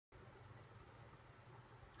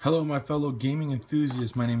Hello my fellow gaming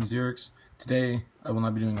enthusiasts, my name is Erix. Today I will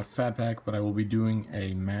not be doing a fat pack, but I will be doing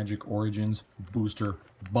a Magic Origins booster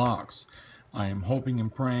box. I am hoping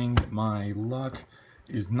and praying that my luck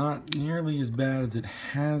is not nearly as bad as it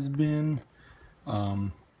has been. My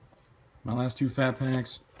last two fat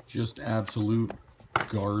packs, just absolute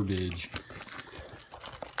garbage.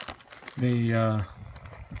 They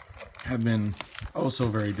have been oh so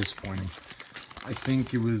very disappointing. I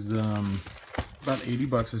think it was about 80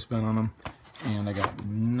 bucks I spent on them, and I got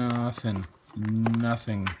nothing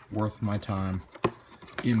worth my time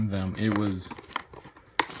in them. It was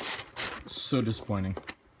so disappointing.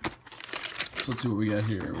 So let's see what we got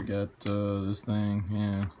here. We got this thing.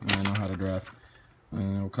 Yeah, I know how to draft.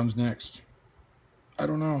 What comes next? I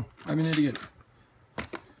don't know. I'm an idiot.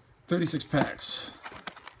 36 packs.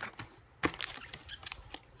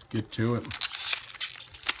 Let's get to it.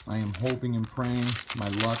 I am hoping and praying my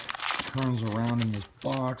luck turns around in this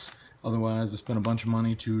box. Otherwise, I spent a bunch of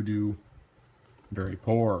money to do very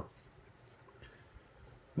poor.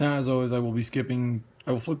 Now, as always, I will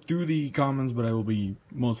flip through the commons, but I will be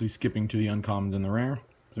mostly skipping to the uncommons and the rare.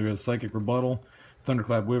 So we got a Psychic Rebuttal,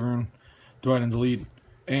 Thunderclap Wyvern, Dwydon's Elite,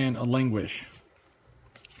 and a Languish.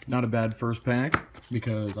 Not a bad first pack,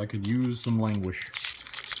 because I could use some Languish.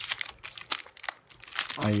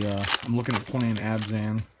 I'm looking at playing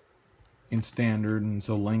Abzan in Standard, and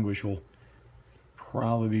so Languish will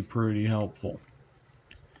probably be pretty helpful.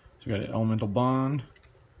 So we got an Elemental Bond.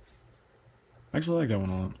 I actually like that one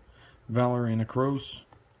a lot. Valerie Necros.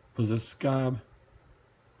 Possess Scab.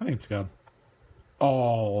 I think it's Scab.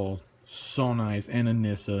 Oh, so nice. And a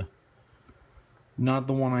Nissa. Not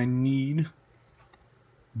the one I need,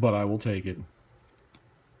 but I will take it.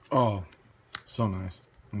 Oh, so nice.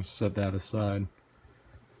 I'm going to set that aside.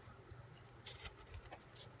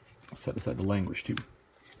 Set aside the Languish too.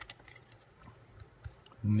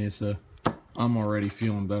 Nissa. I'm already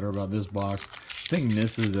feeling better about this box. I think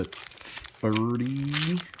Nissa's at 30.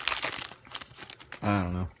 I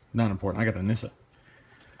don't know. Not important. I got the Nissa.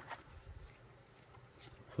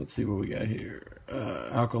 So let's see what we got here.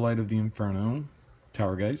 Acolyte of the Inferno.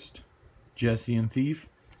 Towergeist. Jesse and Thief.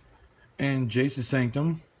 And Jace's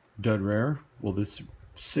Sanctum. Dud Rare. Will this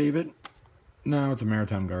save it? No, it's a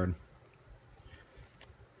Maritime Guard.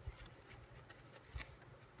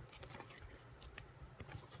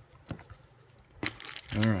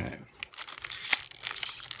 Alright.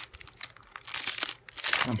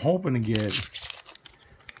 I'm hoping to get,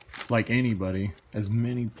 like anybody, as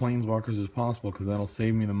many Planeswalkers as possible, because that'll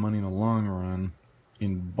save me the money in the long run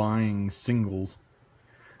in buying singles.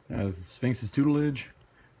 As Sphinx's Tutelage,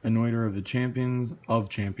 Anointer of the Champions,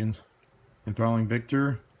 Enthralling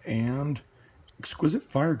Victor, and Exquisite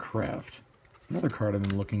Firecraft. Another card I've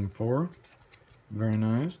been looking for. Very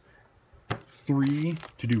nice. 3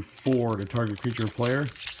 to do 4 to target creature or player.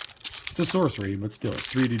 It's a sorcery, but still,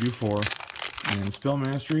 3 to do 4. And Spell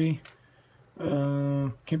Mastery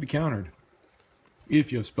can't be countered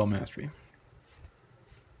if you have Spell Mastery.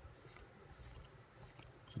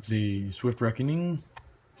 So let's see, Swift Reckoning,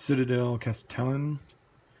 Citadel Castellan,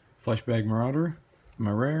 Fleshbag Marauder,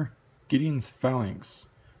 my rare, Gideon's Phalanx.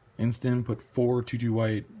 Instant, put 4 2/2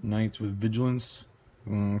 white knights with Vigilance.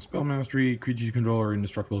 Spell Mastery, creatures you control are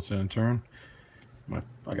indestructible at end turn.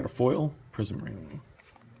 I got a foil, Prism Ring.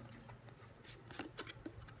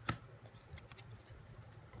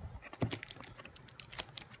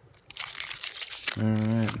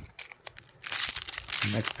 Alright.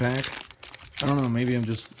 Next pack. I don't know, maybe I'm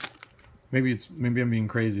being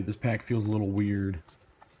crazy. This pack feels a little weird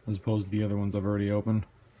as opposed to the other ones I've already opened.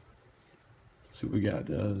 Let's see what we got.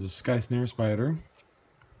 Sky Snare Spider,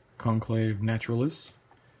 Conclave Naturalist,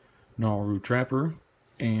 Nauru Trapper,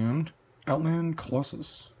 and Outland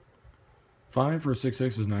Colossus. 5 for a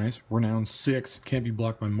 6/6 is nice. Renown 6 can't be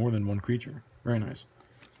blocked by more than one creature. Very nice.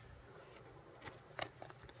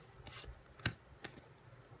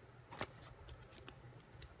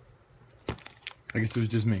 I guess it was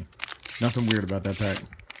just me. Nothing weird about that pack.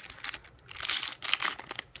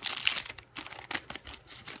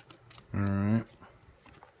 Alright.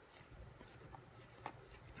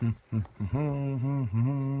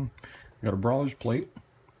 Got a Brawler's Plate,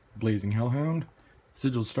 Blazing Hellhound,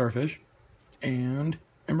 Sigiled Starfish, and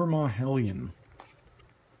Embermaw Hellion.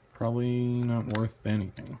 Probably not worth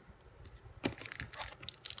anything.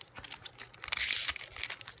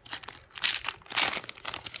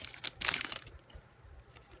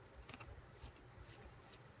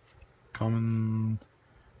 Common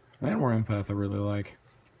Landwar Empath I really like.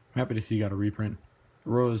 I'm happy to see you got a reprint.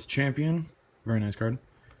 Rose Champion, very nice card.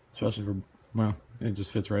 Especially for, well, it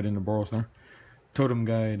just fits right into Boros there. Totem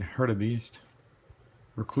Guide, Hartebeest,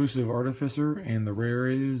 Reclusive Artificer, and the rare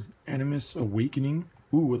is Animus Awakening.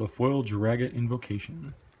 Ooh, with a foil Joraga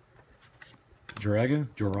Invocation.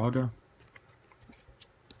 Joraga?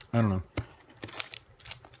 I don't know.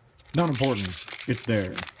 Not important. It's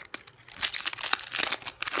there.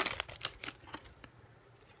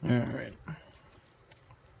 Alright.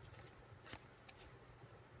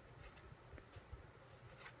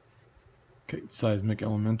 Okay, Seismic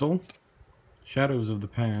Elemental. Shadows of the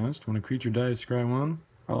Past. When a creature dies, scry 1.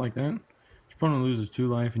 I like that. Your opponent loses 2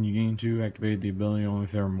 life and you gain 2. Activate the ability only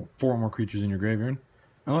if there are 4 more creatures in your graveyard.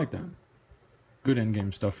 I like that. Good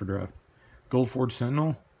endgame stuff for draft. Goldforge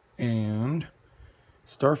Sentinel and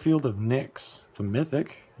Starfield of Nyx. It's a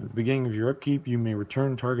mythic. At the beginning of your upkeep, you may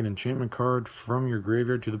return target enchantment card from your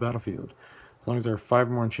graveyard to the battlefield. As long as there are 5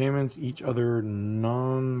 more enchantments, each other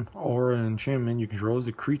non-aura enchantment you control is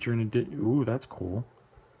a creature in addition. Ooh, that's cool.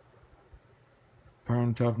 Power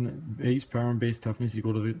and toughness, power and base toughness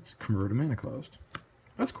equal to its converted mana cost.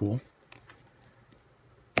 That's cool.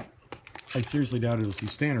 I seriously doubt it'll see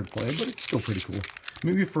standard play, but it's still pretty cool.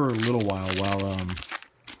 Maybe for a little while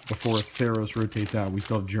before Theros rotates out. We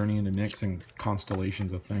still have Journey into Nyx and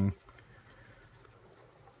Constellation's a thing.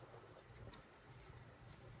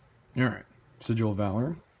 Alright. Sigil of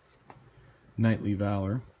Valor. Knightly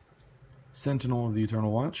Valor. Sentinel of the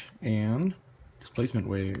Eternal Watch. And Displacement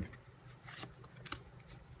Wave.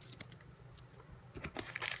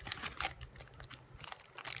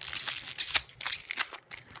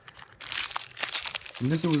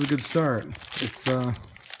 Nissa was a good start. It's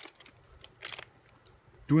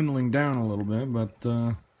dwindling down a little bit, but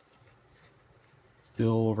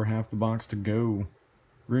still over half the box to go.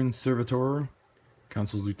 Rune Servitor,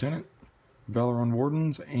 Council's Lieutenant, Valoran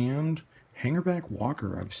Wardens, and Hangerback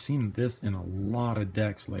Walker. I've seen this in a lot of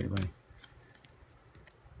decks lately.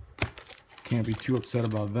 Can't be too upset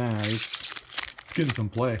about that. It's getting some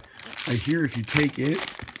play. I hear if you take it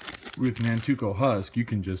with Nantuko Husk, you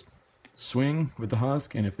can just swing with the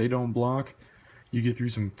Husk, and if they don't block, you get through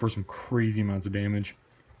some crazy amounts of damage.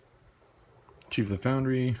 Chief of the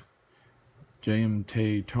Foundry, J.M.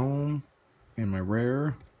 Tay Tome, and my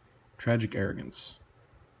rare, Tragic Arrogance.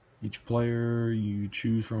 Each player you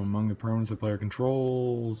choose from among the permanents the player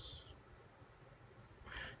controls.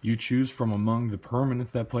 You choose from among the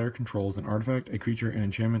permanents that player controls an artifact, a creature, an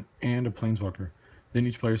enchantment, and a planeswalker. Then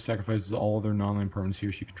each player sacrifices all other non-land permanents he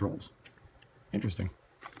or she controls. Interesting.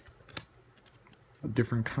 A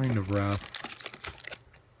different kind of wrath.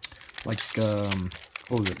 Like,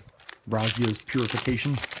 what was it? Razia's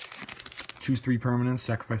Purification. Choose 3 permanents,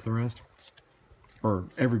 sacrifice the rest. Or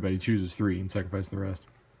everybody chooses 3 and sacrifice the rest.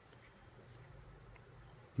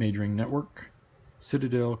 Majoring Network.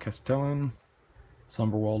 Citadel Castellan.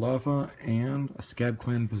 Somberwald Alpha. And a Scab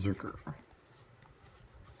Clan Berserker.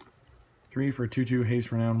 3 for a 2/2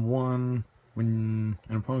 haste renown 1. When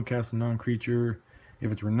an opponent casts a non-creature,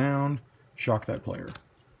 if it's renowned, shock that player.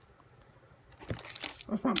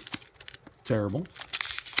 That's not terrible.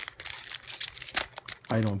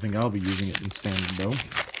 I don't think I'll be using it in standard though. Let's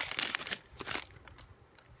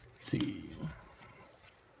see.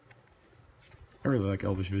 I really like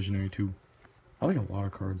Elvish Visionary too. I like a lot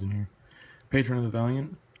of cards in here. Patron of the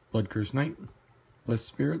Valiant, Blood Cursed Knight, Blessed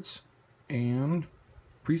Spirits, and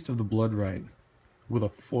Priest of the Blood Rite with a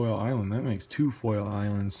foil island. That makes 2 foil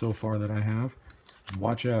islands so far that I have.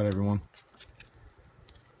 Watch out, everyone.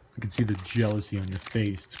 I can see the jealousy on your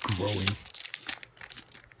face. It's growing.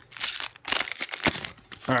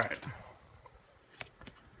 Alright.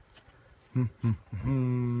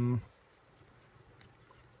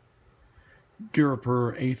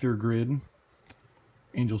 Ghirapur Aether Grid,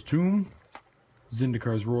 Angel's Tomb,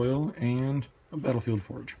 Zyndakar's Royal, and a Battlefield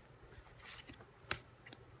Forge.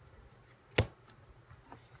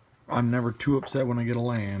 I'm never too upset when I get a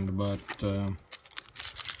land, but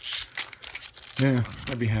yeah,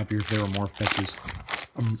 I'd be happier if there were more fetches.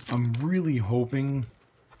 I'm really hoping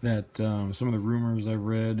that some of the rumors I've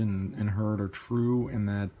read and heard are true, and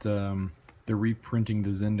that they're reprinting the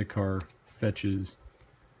Zendikar fetches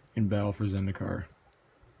in Battle for Zendikar.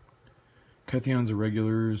 Kytheon's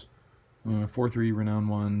Irregulars, 4/3, Renown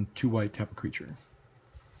 1, 2 white, tap a creature.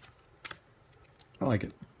 I like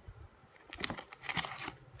it.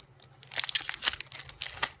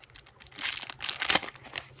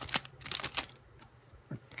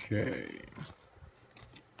 Okay.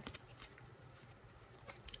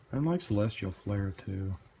 I like Celestial Flare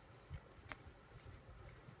too.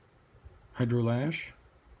 Hydrolash,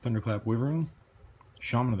 Thunderclap Wyvern.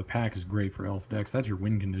 Shaman of the Pack is great for elf decks. That's your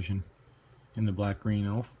win condition in the black-green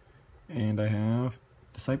elf. And I have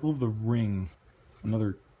Disciple of the Ring,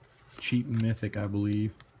 another cheap mythic, I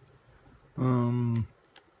believe.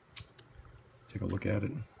 take a look at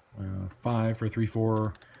it. 5 for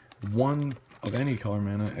 3/4. 1 of any color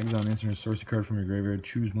mana. Exile an instant or sorcery card from your graveyard.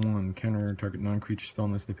 Choose 1. Counter target non-creature spell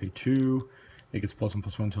unless they pay 2. It gets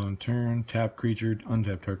 +1/+1 until end turn. Tap creature,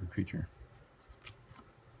 untap target creature.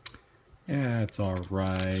 Yeah, it's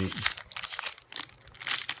alright.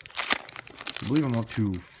 I believe I'm up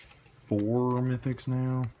to 4 mythics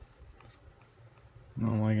now.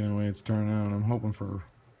 Not liking the way it's turning out. I'm hoping for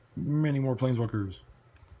many more planeswalkers.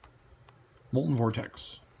 Molten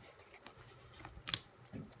Vortex.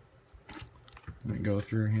 Let me go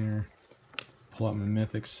through here. Pull out my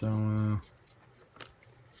mythics. So,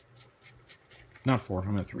 not 4.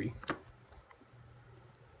 I'm at 3.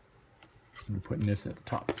 I'm putting this at the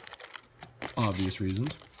top. Obvious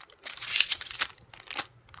reasons.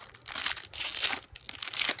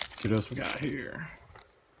 So what else we got here?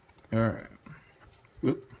 Alright.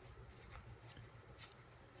 Whoop.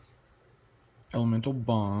 Elemental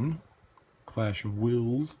Bond, Clash of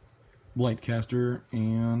Wills, Blightcaster,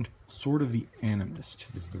 and Sword of the Animist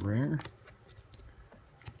is the rare.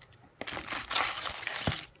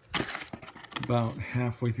 About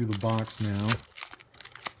halfway through the box now.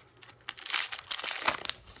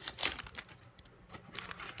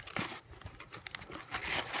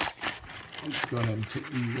 Let's go ahead and take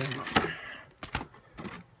these out.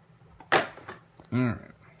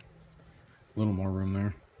 Alright. A little more room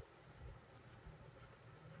there.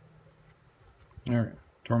 Alright.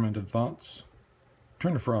 Tormented Thoughts.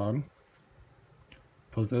 Turn to Frog.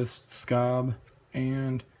 Possessed Scob.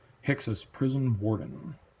 And Hexus Prison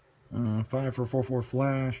Warden. 5 for 4/4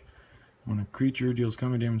 flash. When a creature deals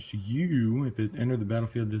combat damage to you, if it entered the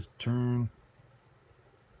battlefield this turn.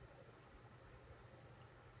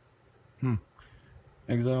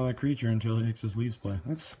 Exile that creature until Hexus leaves play.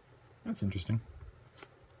 That's interesting.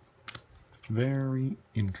 Very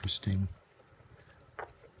interesting.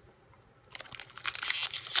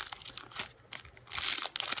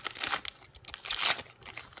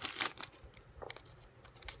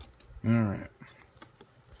 Alright.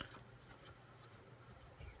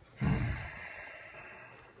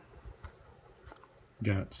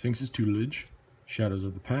 Got Sphinx's Tutelage, Shadows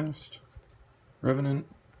of the Past, Revenant,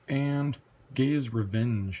 and Gaia's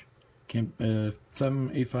Revenge.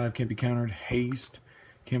 7/8/5 can't be countered. Haste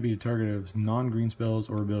can't be a target of non-green spells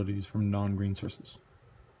or abilities from non-green sources.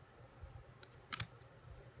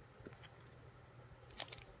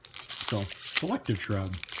 So, Selective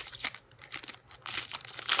Shroud.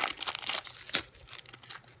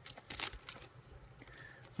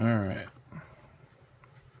 Alright.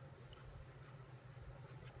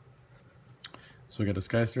 So we got a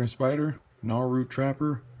Skystern Spider, Gnawroot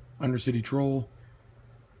Trapper, Undercity Troll.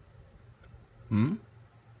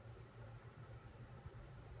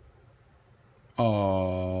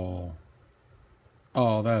 Oh.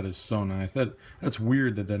 Oh, that is so nice. That's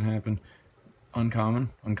weird that happened.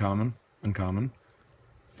 Uncommon, uncommon, uncommon.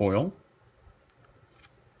 Foil.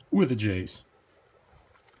 With a Jace.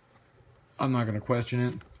 I'm not going to question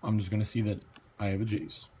it. I'm just going to see that I have a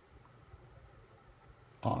Jace.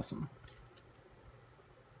 Awesome.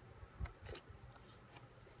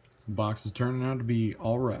 The box is turning out to be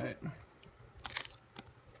alright.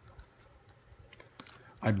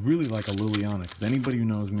 I'd really like a Liliana, because anybody who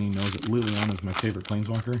knows me knows that Liliana is my favorite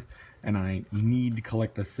planeswalker, and I need to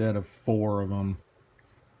collect a set of 4 of them.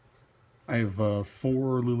 I have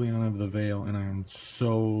 4 Liliana of the Veil, and I am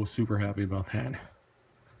so super happy about that.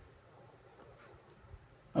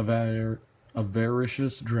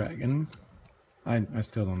 Avaricious Dragon. I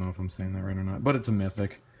still don't know if I'm saying that right or not, but it's a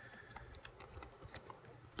mythic.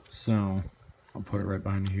 So, I'll put it right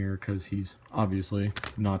behind here, because he's obviously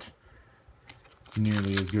not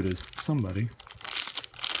nearly as good as somebody.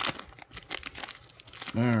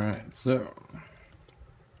 Alright, so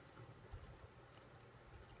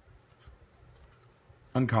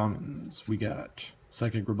uncommons. We got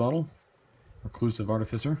Psychic Rebuttal, Reclusive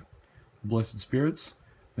Artificer, Blessed Spirits,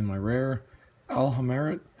 and my rare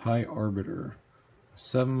Alhamaret High Arbiter.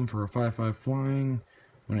 7 for a 5/5 flying.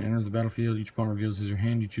 When it enters the battlefield, each opponent reveals his or her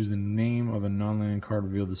hand. You choose the name of a non-land card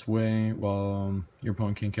revealed this way, while your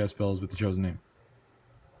opponent can cast spells with the chosen name.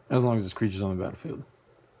 As long as this creature's on the battlefield.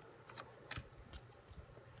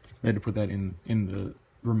 They had to put that in the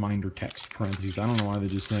reminder text parentheses. I don't know why they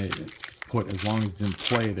just say put as long as it's in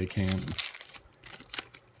play they can.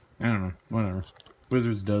 I don't know. Whatever.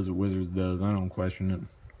 Wizards does what Wizards does. I don't question it.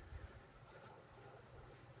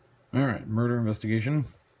 Alright. Murder Investigation.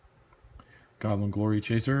 Goblin Glory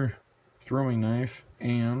Chaser. Throwing Knife.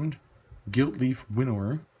 And Gilt-Leaf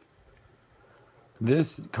Winnower.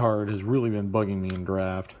 This card has really been bugging me in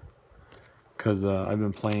draft. Because I've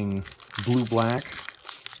been playing blue-black.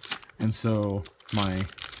 And so my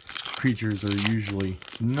creatures are usually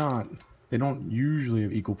not, they don't usually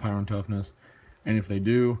have equal power and toughness. And if they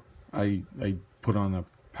do, I put on a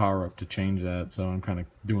power up to change that, so I'm kind of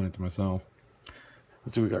doing it to myself.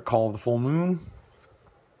 Let's see, we got Call of the Full Moon,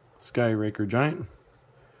 Skyraker Giant,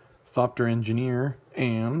 Thopter Engineer,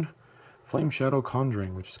 and Flame Shadow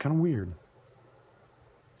Conjuring, which is kind of weird.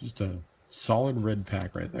 Just a solid red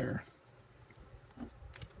pack right there.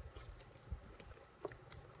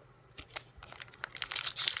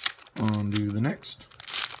 On to the next.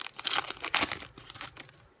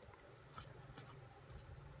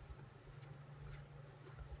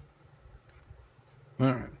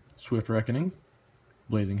 Alright, Swift Reckoning,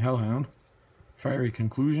 Blazing Hellhound, Fiery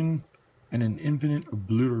Conclusion, and an Infinite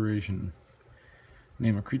Obliteration.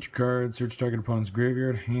 Name a creature card, search target opponent's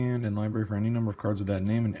graveyard, hand, and library for any number of cards with that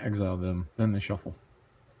name and exile them. Then they shuffle.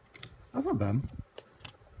 That's not bad.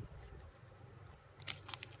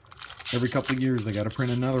 Every couple of years they gotta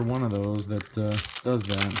print another one of those that does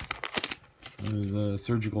that. There's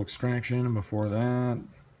Surgical Extraction, and before that,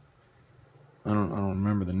 I don't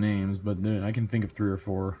remember the names, but I can think of 3 or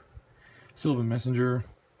 4. Sylvan Messenger,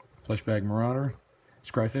 Fleshbag Marauder,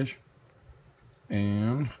 Scryfish,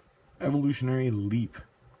 and Evolutionary Leap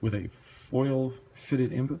with a foil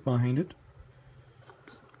fitted imp behind it.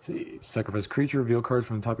 Let's see, sacrifice creature, reveal cards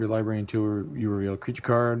from the top of your library until you reveal a creature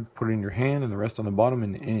card, put it in your hand, and the rest on the bottom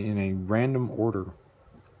in a random order.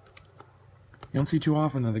 You don't see too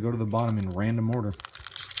often that they go to the bottom in random order.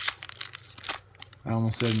 I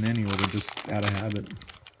almost said in any order, just out of habit.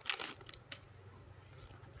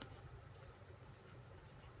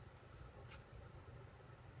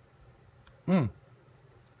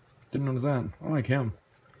 Didn't notice that. I like him.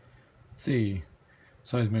 Let's see.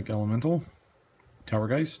 Seismic Elemental,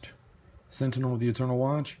 Towergeist, Sentinel of the Eternal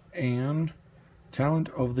Watch, and Talent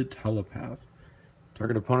of the Telepath.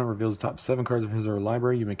 Target opponent reveals the top 7 cards of his or her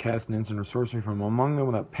library. You may cast an instant or sorcery from among them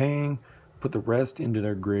without paying. Put the rest into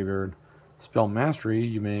their graveyard. Spell Mastery,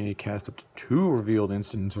 you may cast up to 2 revealed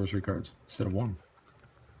instant and sorcery cards instead of 1.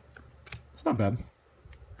 It's not bad.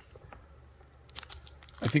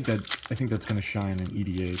 I think that's going to shine in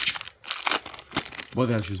EDH. But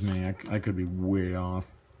that's just me. I could be way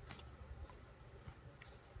off.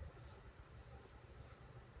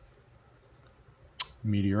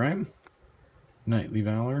 Meteorite, Knightly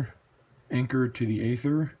Valor, Anchor to the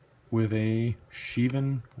Aether with a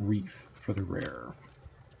Sheevan Reef for the rare.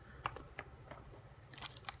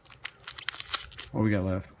 What we got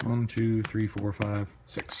left? 1, 2, 3, 4, 5,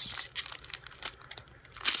 6.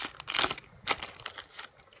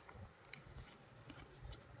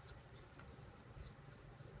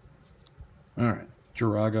 Alright.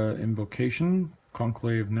 Jiraga Invocation,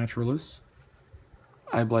 Conclave Naturalis,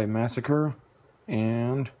 Eyeblight Massacre,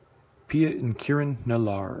 and Pia and Kiran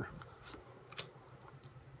Nalaar.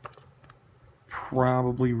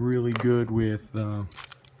 Probably really good with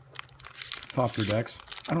Thopter decks.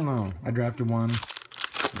 I don't know. I drafted one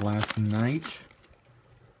last night.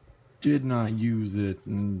 Did not use it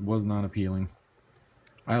and was not appealing.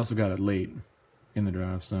 I also got it late in the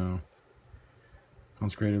draft, so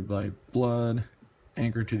Consecrated by Blood,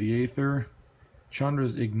 Anchor to the Aether,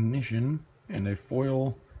 Chandra's Ignition, and a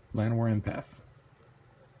foil Llanowar Empath.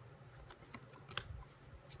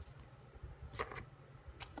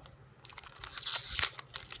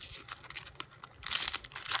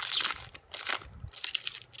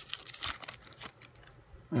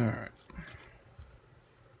 Alright.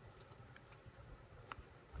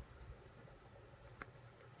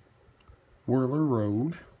 Whirler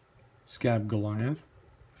Rogue, Scab Goliath,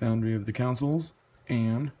 Foundry of the Councils,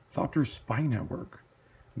 and Thopter Spy Network.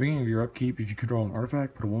 At the beginning of your upkeep, if you control an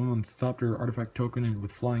artifact, put a 1/1 Thopter artifact token in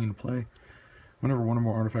with flying into play. Whenever one or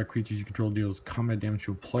more artifact creatures you control deals combat damage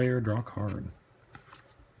to a player, draw a card.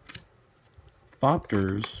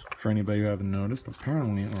 Thopters, for anybody who haven't noticed,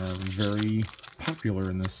 apparently are very popular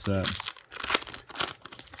in this set.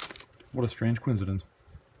 What a strange coincidence.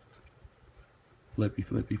 Flippy,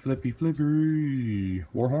 flippy, flippy, flippy.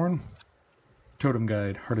 Warhorn, Totem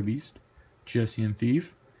Guide, Heart of Beast, Jessian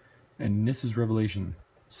Thief, and Nissa's Revelation.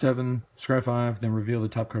 7, scry 5, then reveal the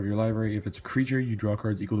top card of your library. If it's a creature, you draw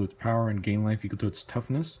cards equal to its power and gain life equal to its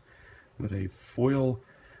toughness, with a foil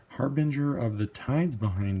Harbinger of the Tides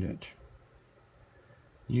behind it.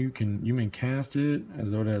 You may cast it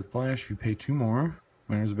as though it had flash if you pay 2 more.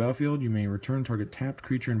 When it enters the battlefield, you may return target tapped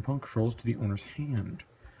creature and opponent controls to the owner's hand.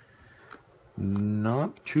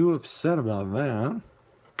 Not too upset about that.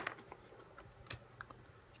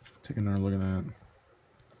 Take another look at that.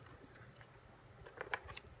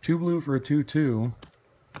 2 blue for a 2/2.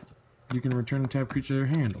 you can return a tap creature to their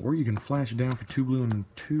hand, or you can flash it down for 2 blue and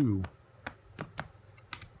 2.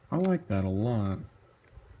 I like that a lot.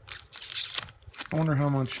 I wonder how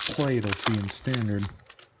much play it'll see in Standard.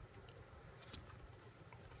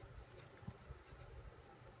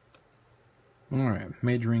 Alright,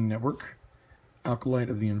 Mage Ring Network, Alkalite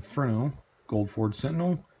of the Inferno, Goldforge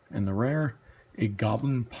Sentinel, and the rare, a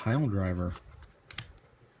Goblin Piledriver.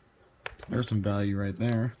 There's some value right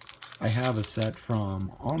there. I have a set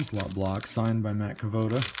from Onslaught Block, signed by Matt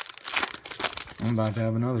Kavoda. I'm about to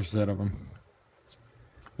have another set of them.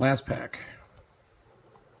 Last pack.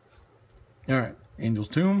 Alright, Angel's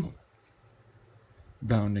Tomb,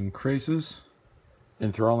 Bounding Krasis,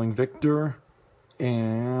 Enthralling Victor,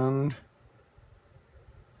 and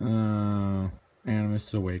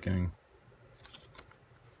Animist's Awakening.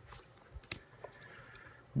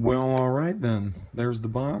 Well, alright then. There's the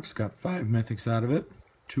box. Got 5 mythics out of it.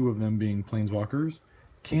 2 of them being Planeswalkers.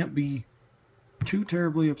 Can't be too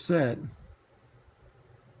terribly upset.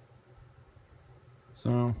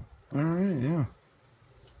 So, alright, yeah.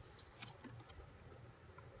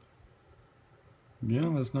 Yeah,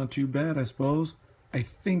 that's not too bad, I suppose. I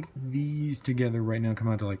think these together right now come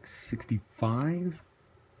out to like 65?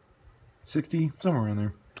 60? Somewhere around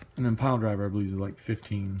there. And then Piledriver, I believe, is like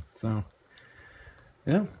 15. So,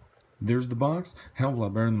 yeah. There's the box. Hell of a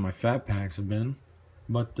lot better than my fat packs have been.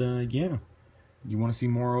 But, yeah. You want to see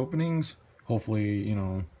more openings? Hopefully, you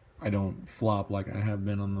know, I don't flop like I have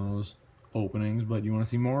been on those openings. But you want to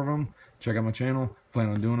see more of them? Check out my channel. Plan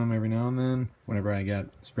on doing them every now and then. Whenever I get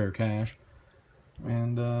spare cash.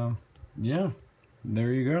 And, yeah.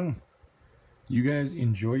 There you go. You guys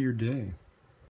enjoy your day.